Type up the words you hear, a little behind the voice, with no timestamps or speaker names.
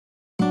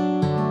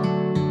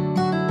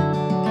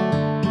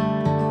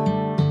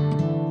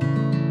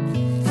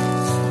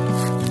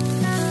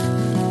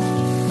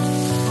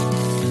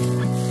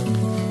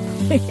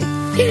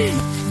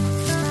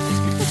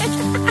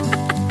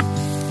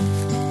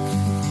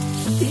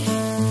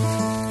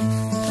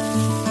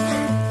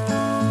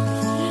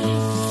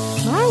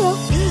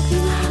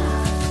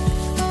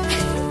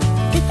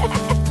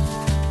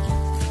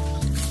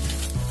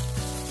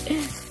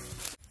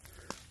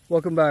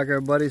Welcome back,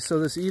 everybody. So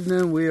this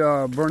evening we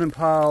are burning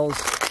piles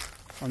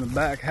on the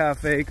back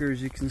half acre.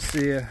 As you can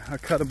see, I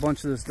cut a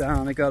bunch of this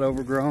down. It got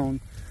overgrown.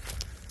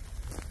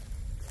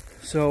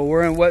 So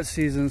we're in wet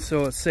season,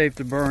 so it's safe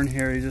to burn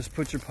here. You just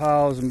put your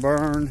piles and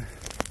burn.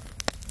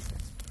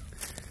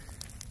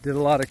 Did a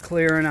lot of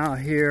clearing out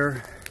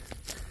here.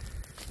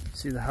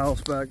 See the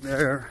house back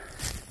there.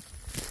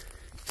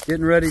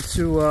 Getting ready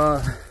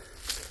to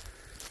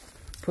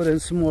put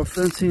in some more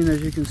fencing.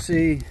 As you can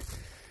see,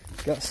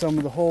 got some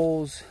of the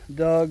holes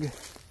dug.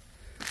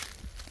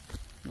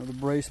 The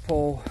brace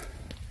pole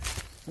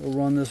will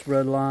run this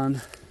red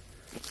line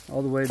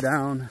all the way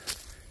down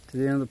to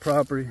the end of the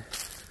property.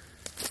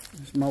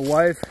 There's my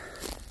wife,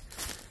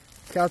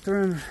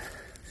 Catherine.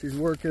 She's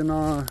working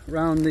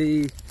around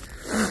the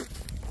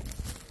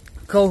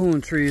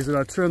cohoon trees that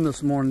I trimmed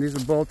this morning. These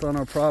are both on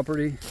our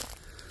property.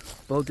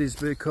 Both these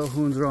big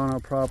cohoons are on our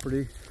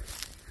property.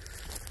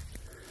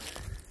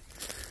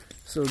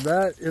 So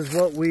that is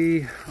what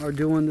we are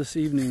doing this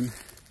evening,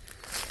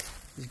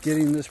 is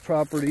getting this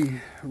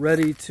property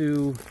ready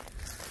to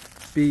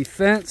be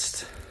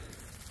fenced.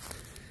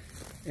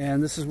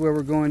 And this is where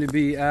we're going to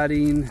be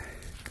adding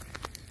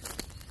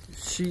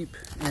sheep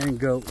and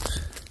goats.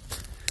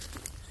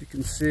 As you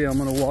can see, I'm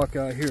going to walk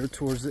out here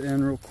towards the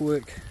end real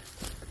quick.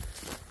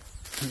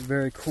 In the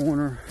very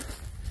corner.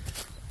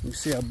 You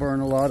see I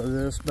burned a lot of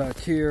this back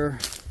here,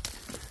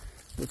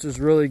 which is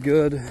really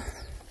good.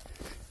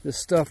 This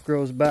stuff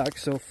grows back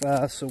so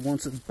fast, so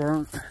once it's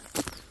burnt,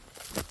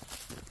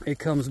 it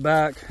comes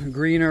back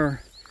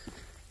greener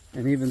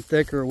and even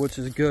thicker, which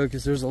is good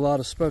because there's a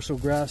lot of special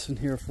grass in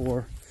here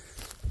for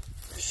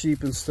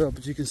sheep and stuff.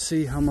 But you can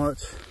see how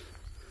much.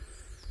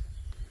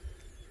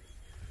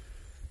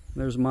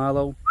 There's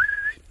Milo.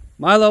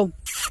 Milo!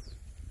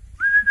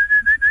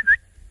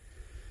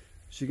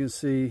 As you can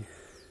see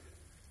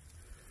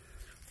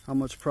how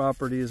much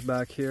property is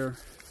back here.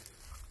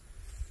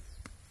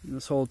 And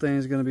this whole thing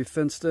is going to be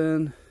fenced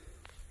in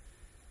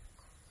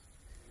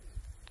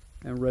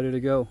and ready to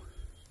go.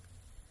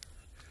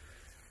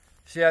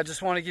 So yeah, I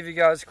just want to give you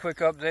guys a quick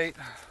update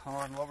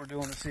on what we're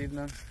doing this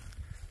evening.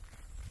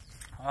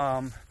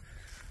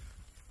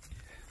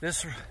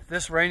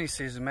 This rainy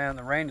season, man,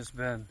 the rain has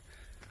been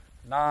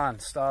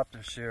non-stop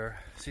this year.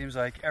 Seems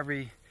like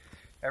every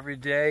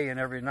day and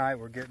every night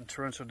we're getting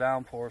torrential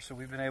downpours, so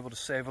we've been able to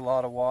save a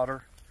lot of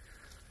water.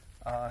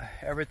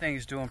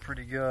 Everything's doing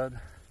pretty good.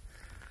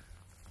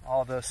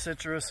 All the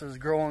citrus is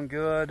growing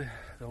good,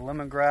 the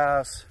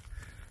lemongrass,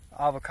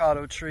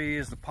 avocado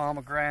trees, the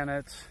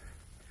pomegranates,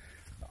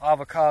 the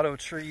avocado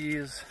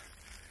trees,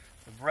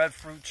 the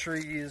breadfruit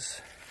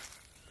trees,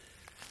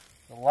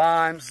 the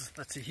limes,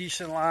 the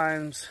Tahitian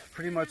limes,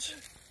 pretty much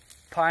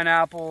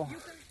pineapple,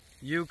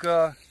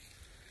 yucca.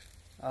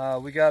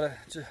 We got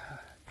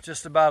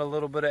just about a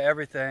little bit of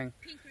everything.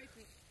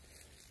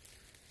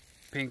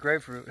 Pink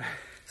grapefruit.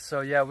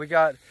 So yeah, we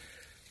got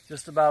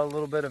just about a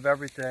little bit of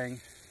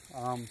everything.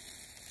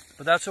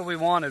 But that's what we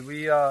wanted.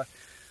 We have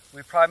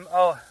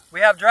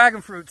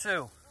dragon fruit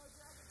too.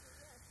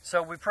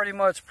 So we pretty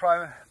much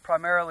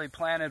primarily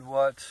planted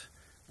what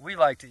we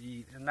like to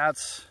eat, and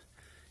that's,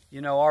 you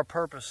know, our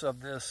purpose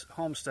of this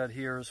homestead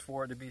here is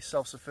for it to be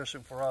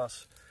self-sufficient for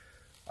us.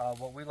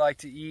 What we like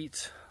to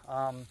eat.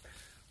 I'm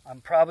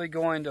probably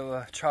going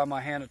to try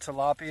my hand at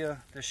tilapia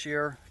this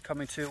year,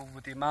 coming to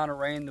with the amount of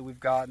rain that we've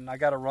gotten. I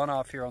got a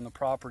runoff here on the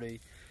property,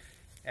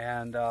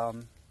 and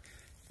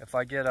if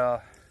I get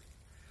a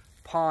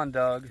pond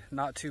dug,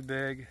 not too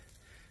big,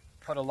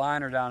 put a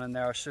liner down in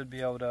there, I should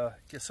be able to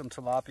get some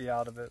tilapia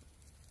out of it.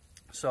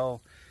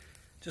 So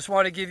just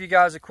wanted to give you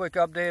guys a quick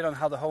update on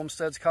how the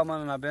homestead's coming,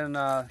 and I've been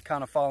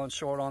kind of falling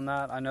short on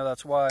that. I know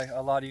that's why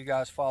a lot of you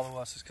guys follow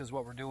us, is because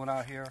what we're doing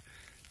out here.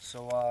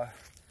 So I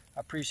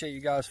appreciate you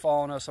guys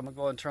following us. I'm gonna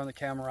go ahead and turn the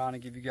camera around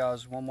and give you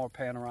guys one more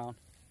pan around.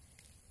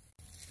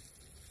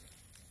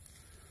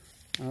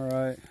 All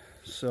right,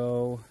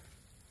 so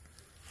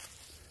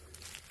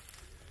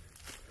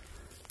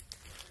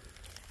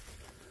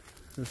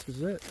this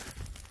is it.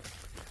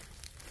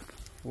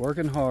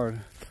 Working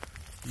hard,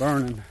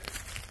 burning,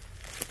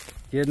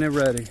 getting it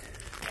ready.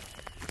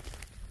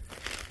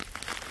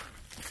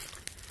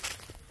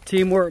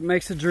 Teamwork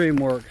makes the dream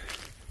work.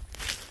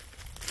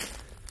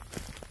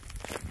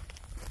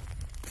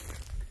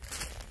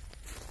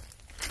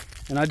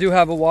 And I do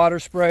have a water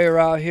sprayer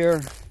out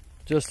here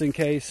just in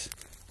case,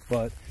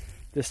 but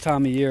this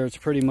time of year it's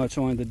pretty much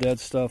only the dead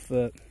stuff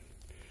that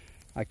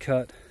I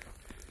cut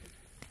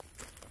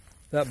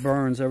that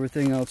burns.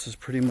 Everything else is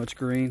pretty much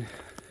green,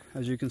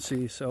 as you can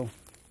see. So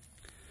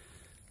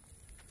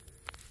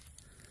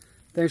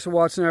thanks for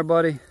watching,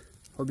 everybody.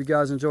 Hope you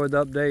guys enjoyed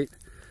the update.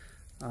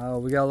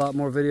 We got a lot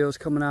more videos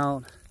coming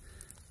out,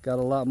 got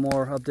a lot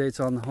more updates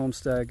on the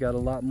homestead, got a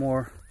lot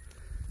more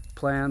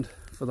planned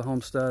for the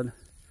homestead.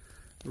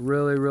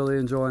 Really, really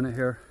enjoying it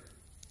here.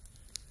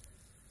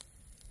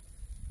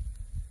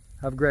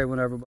 Have a great one,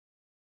 everybody.